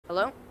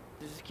Hello,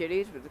 this is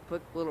Kitties with a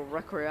quick little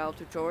Royale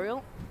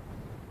tutorial.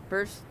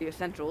 First, the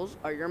essentials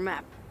are your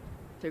map.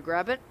 To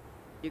grab it,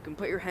 you can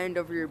put your hand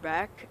over your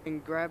back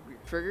and grab your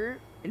trigger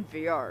in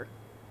VR.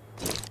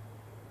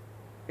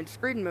 In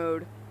screen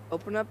mode,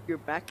 open up your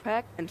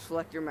backpack and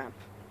select your map.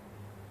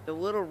 The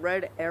little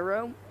red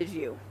arrow is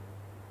you.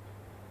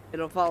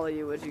 It'll follow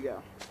you as you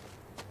go.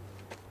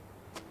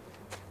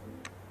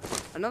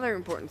 Another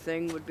important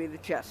thing would be the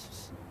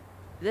chests.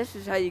 This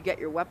is how you get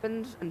your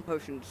weapons and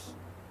potions.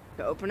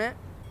 To open it,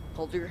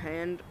 hold your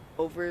hand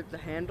over the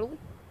handle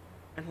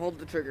and hold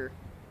the trigger.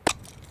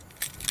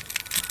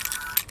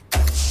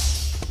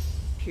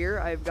 Here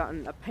I have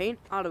gotten a paint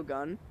auto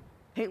gun.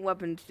 Paint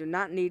weapons do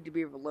not need to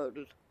be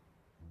reloaded.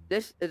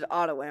 This is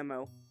auto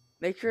ammo.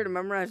 Make sure to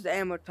memorize the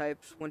ammo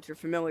types once you're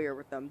familiar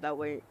with them. That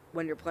way,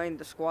 when you're playing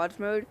the squads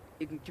mode,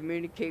 you can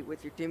communicate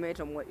with your teammates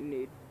on what you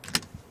need.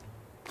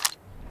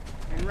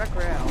 In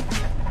Royale,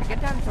 to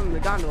get down from the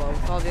gondola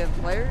with all the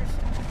other players,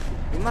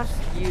 you must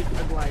use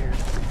a glider.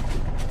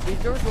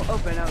 These doors will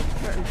open at a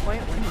certain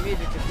point when the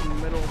music is in the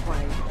middle of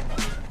playing.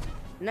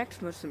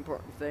 Next most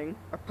important thing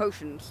are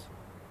potions.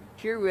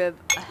 Here we have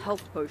a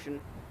health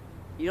potion.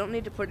 You don't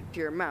need to put it to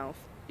your mouth,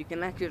 you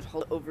can actually just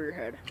hold it over your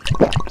head.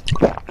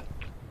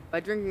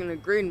 By drinking a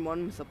green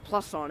one with a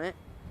plus on it,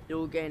 you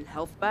will gain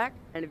health back,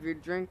 and if you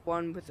drink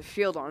one with a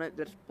shield on it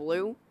that's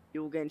blue,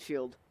 you will gain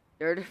shield.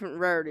 There are different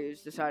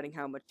rarities deciding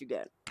how much you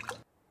get.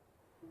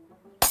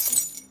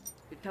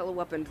 To tell a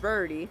weapon's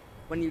rarity,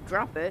 when you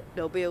drop it,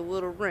 there'll be a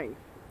little ring.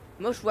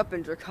 Most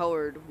weapons are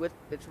colored with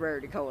its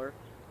rarity color.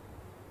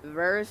 The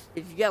rarest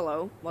is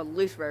yellow, while the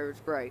least rare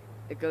is gray.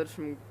 It goes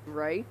from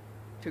gray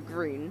to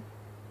green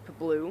to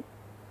blue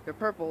to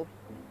purple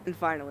and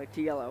finally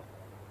to yellow.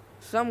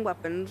 Some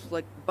weapons,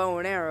 like the bow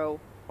and arrow,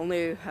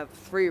 only have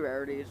 3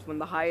 rarities when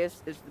the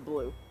highest is the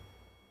blue.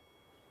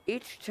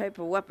 Each type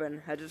of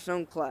weapon has its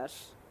own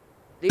class.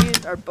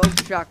 These are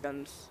both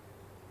shotguns.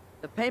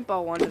 The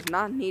paintball one does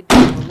not need to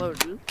be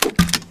reloaded,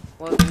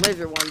 while the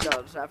laser one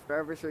does after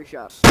every 3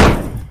 shots.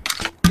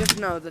 Just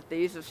know that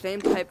they use the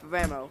same type of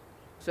ammo,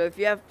 so if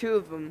you have 2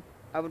 of them,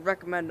 I would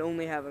recommend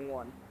only having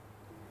 1.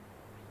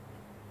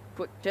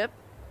 Quick tip,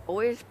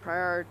 always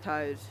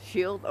prioritize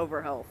shield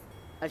over health,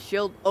 as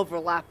shield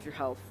overlaps your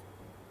health.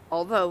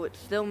 Although it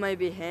still may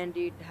be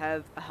handy to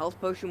have a health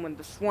potion when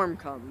the swarm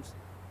comes.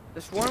 The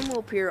swarm will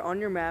appear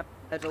on your map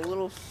as a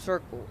little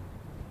circle.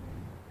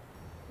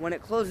 When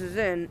it closes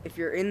in, if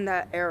you're in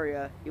that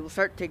area, you will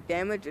start to take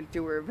damage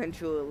until we're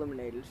eventually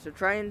eliminated, so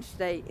try and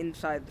stay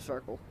inside the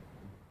circle.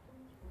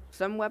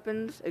 Some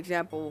weapons,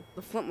 example,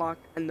 the flintlock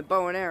and the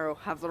bow and arrow,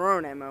 have their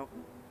own ammo,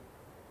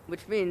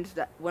 which means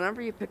that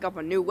whenever you pick up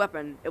a new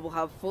weapon, it will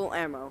have full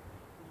ammo.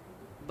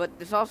 But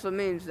this also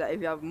means that if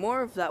you have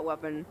more of that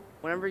weapon,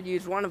 whenever you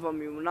use one of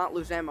them, you will not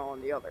lose ammo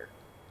on the other.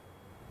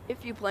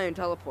 If you play in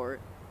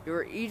teleport, you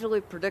are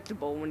easily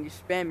predictable when you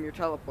spam your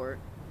teleport.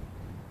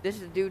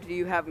 This is due to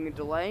you having a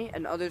delay,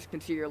 and others can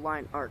see your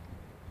line arc.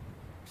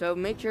 So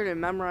make sure to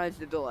memorize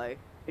the delay.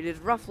 It is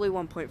roughly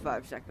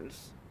 1.5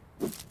 seconds.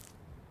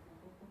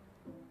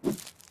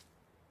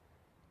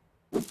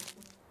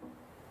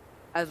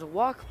 As a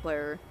walk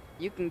player,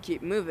 you can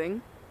keep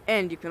moving,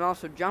 and you can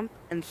also jump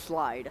and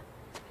slide.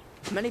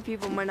 Many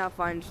people might not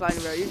find sliding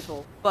very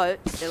useful, but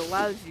it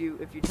allows you,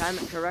 if you time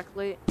it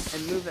correctly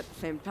and move at the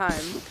same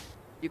time,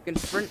 you can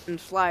sprint and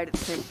slide at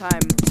the same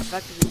time,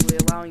 effectively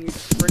allowing you to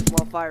sprint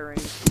while firing,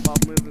 while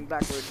moving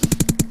backwards.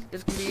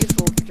 This can be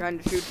useful if you're trying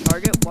to shoot a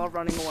target while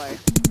running away.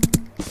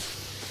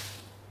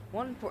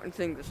 One important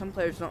thing that some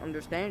players don't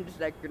understand is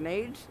that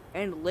grenades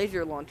and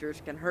laser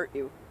launchers can hurt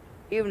you,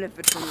 even if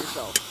it's from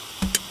yourself.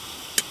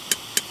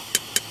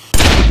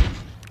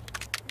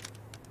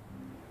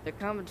 To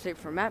compensate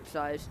for map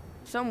size,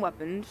 some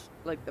weapons,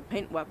 like the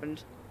paint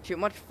weapons, shoot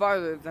much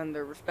farther than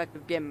their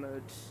respective game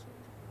modes.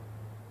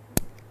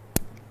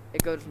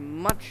 It goes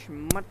much,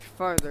 much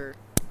farther,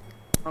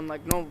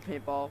 unlike normal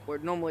paintball, where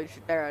normally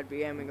there I'd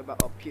be aiming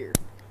about up here.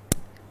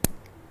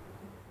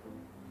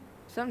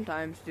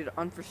 Sometimes, due to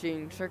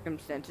unforeseen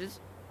circumstances,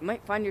 you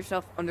might find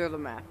yourself under the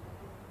map.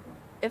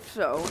 If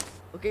so,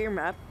 look at your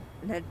map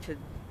and head to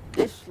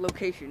this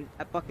location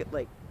at Bucket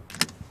Lake.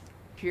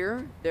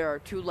 Here, there are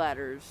 2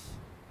 ladders.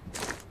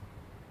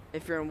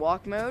 If you're in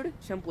walk mode,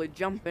 simply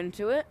jump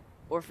into it,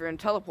 or if you're in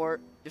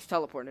teleport, just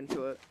teleport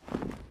into it.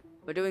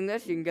 By doing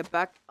this, you can get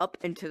back up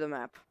into the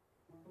map.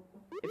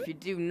 If you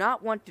do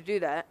not want to do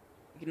that,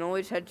 you can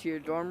always head to your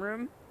dorm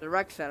room, the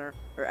rec center,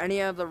 or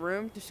any other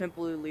room to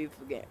simply leave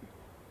the game.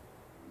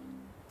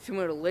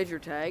 Similar to laser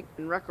tag,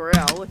 in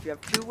Royale, if you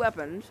have 2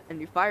 weapons and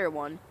you fire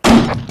one,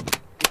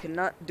 you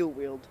cannot dual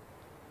wield.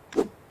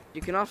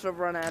 You can also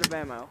run out of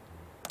ammo.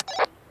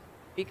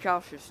 Be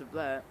cautious of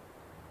that.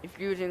 If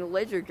you're using a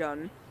laser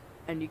gun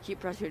and you keep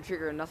pressing the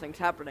trigger and nothing's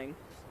happening,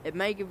 it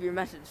may give you a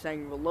message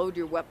saying reload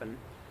your weapon.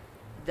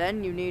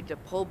 Then you need to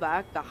pull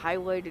back the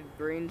highlighted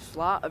green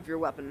slot of your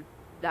weapon.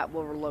 That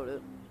will reload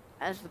it.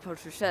 As the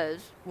poster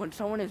says, when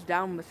someone is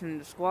down within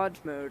the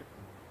squads mode,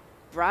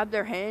 grab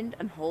their hand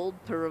and hold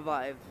to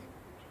revive.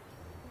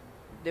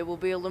 They will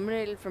be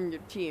eliminated from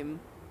your team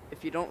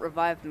if you don't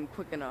revive them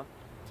quick enough,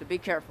 so be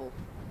careful.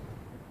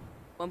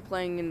 When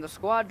playing in the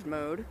squads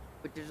mode,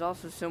 which is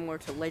also similar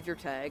to laser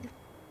tag,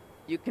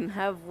 you can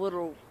have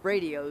little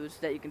radios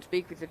that you can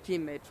speak with your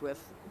teammates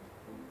with.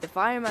 If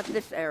I am at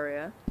this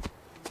area,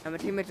 and my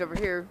teammates over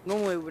here,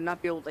 normally we would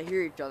not be able to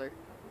hear each other,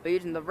 but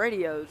using the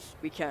radios,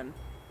 we can.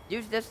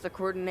 Use this to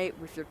coordinate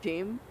with your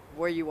team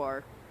where you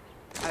are.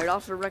 I would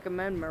also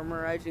recommend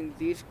memorizing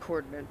these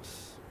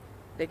coordinates.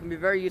 They can be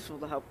very useful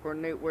to help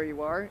coordinate where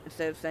you are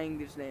instead of saying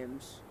these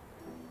names.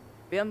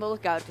 Be on the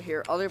lookout to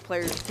hear other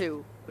players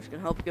too, which can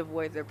help give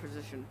away their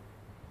position.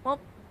 Well,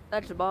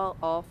 that's about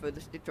all for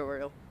this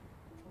tutorial.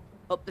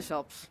 Hope this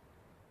helps.